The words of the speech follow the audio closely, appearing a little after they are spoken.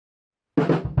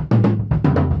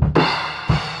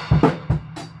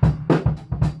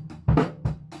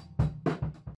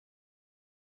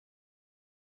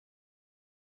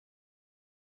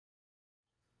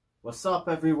What's up,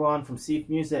 everyone from CEEF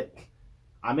Music?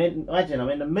 I'm in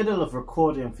the middle of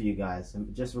recording for you guys.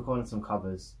 I'm just recording some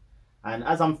covers, and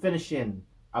as I'm finishing,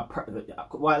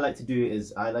 what I like to do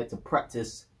is I like to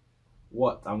practice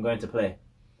what I'm going to play.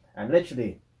 And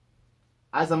literally,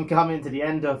 as I'm coming to the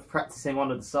end of practicing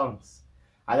one of the songs,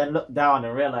 I then look down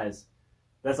and realize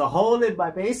there's a hole in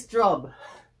my bass drum.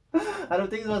 I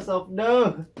don't think to myself,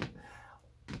 no,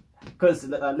 because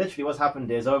literally what's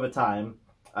happened is over time,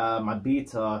 my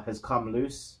beater has come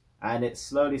loose and it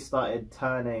slowly started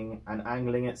turning and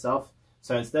angling itself.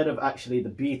 So instead of actually the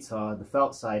beater, the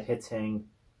felt side hitting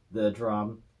the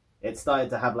drum, it started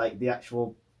to have like the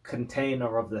actual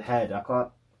container of the head. I can't,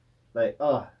 like,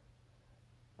 to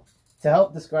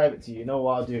help describe it to you, you know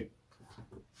what I'll do?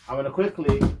 I'm going to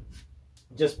quickly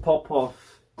just pop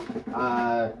off.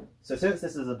 So since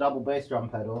this is a double bass drum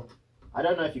pedal, I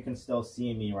don't know if you can still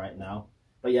see me right now,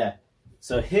 but yeah.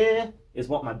 So here is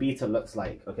what my beater looks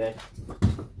like, okay?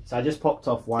 So I just popped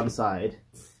off one side,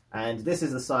 and this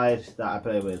is the side that I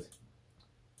play with.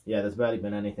 Yeah, there's barely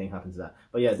been anything happen to that.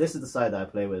 But yeah, this is the side that I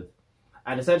play with.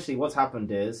 And essentially what's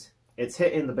happened is, it's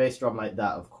hitting the bass drum like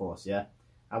that, of course, yeah?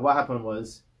 And what happened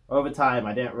was, over time,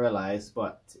 I didn't realize,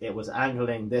 but it was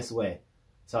angling this way.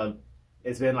 So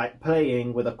it's been like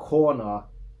playing with a corner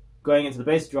going into the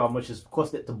bass drum, which has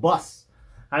caused it to bust.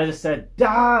 And I just said,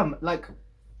 damn, like,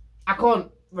 I can't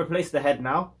replace the head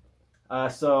now,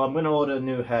 so I'm going to order a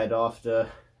new head after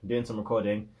doing some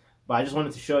recording. But I just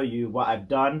wanted to show you what I've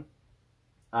done,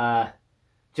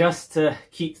 just to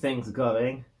keep things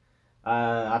going.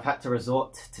 I've had to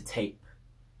resort to tape,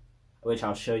 which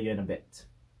I'll show you in a bit.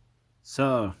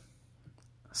 So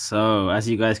as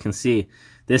you guys can see,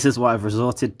 this is what I've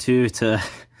resorted to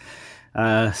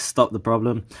stop the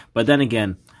problem. But then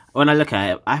again, when I look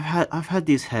at it, I've had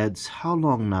these heads, how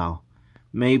long now?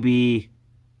 Maybe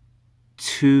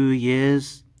 2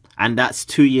 years, and that's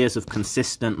 2 years of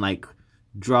consistent like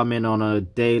drumming on a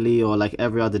daily or like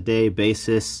every other day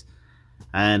basis.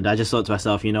 And I just thought to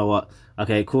myself, you know what,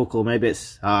 okay, cool, maybe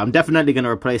it's I'm definitely gonna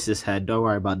replace this head, don't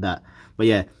worry about that. But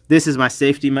yeah, this is my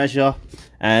safety measure,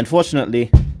 and fortunately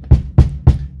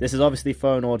this is obviously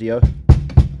phone audio,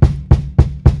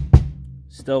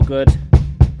 still good.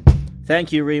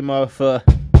 Thank you, Remo, for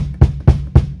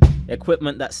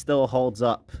equipment that still holds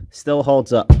up.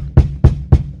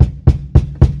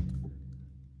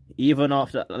 Even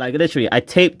after, like, literally, I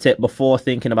taped it before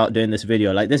thinking about doing this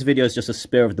video. Like, this video is just a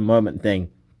spur of the moment thing.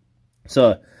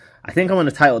 So, I think I'm going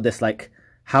to title this, like,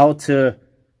 how to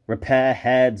repair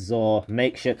heads or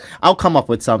make shit. I'll come up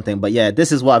with something, but yeah,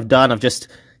 this is what I've done. I've just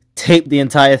taped the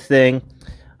entire thing,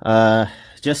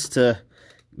 just to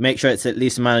make sure it's at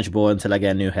least manageable until I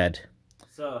get a new head.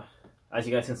 So, as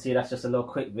you guys can see, that's just a little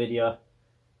quick video.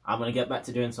 I'm going to get back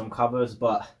to doing some covers,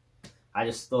 but I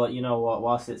just thought, you know what,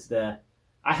 whilst it's there,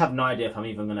 I have no idea if I'm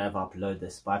even going to ever upload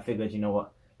this, but I figured, you know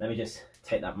what, let me just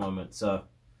take that moment. So,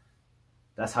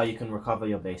 that's how you can recover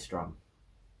your bass drum.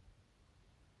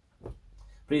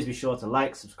 Please be sure to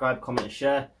like, subscribe, comment, and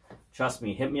share. Trust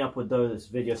me, hit me up with those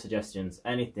video suggestions,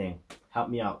 anything. Help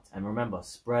me out. And remember,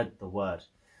 spread the word.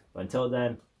 But until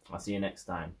then, I'll see you next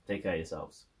time. Take care of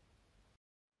yourselves.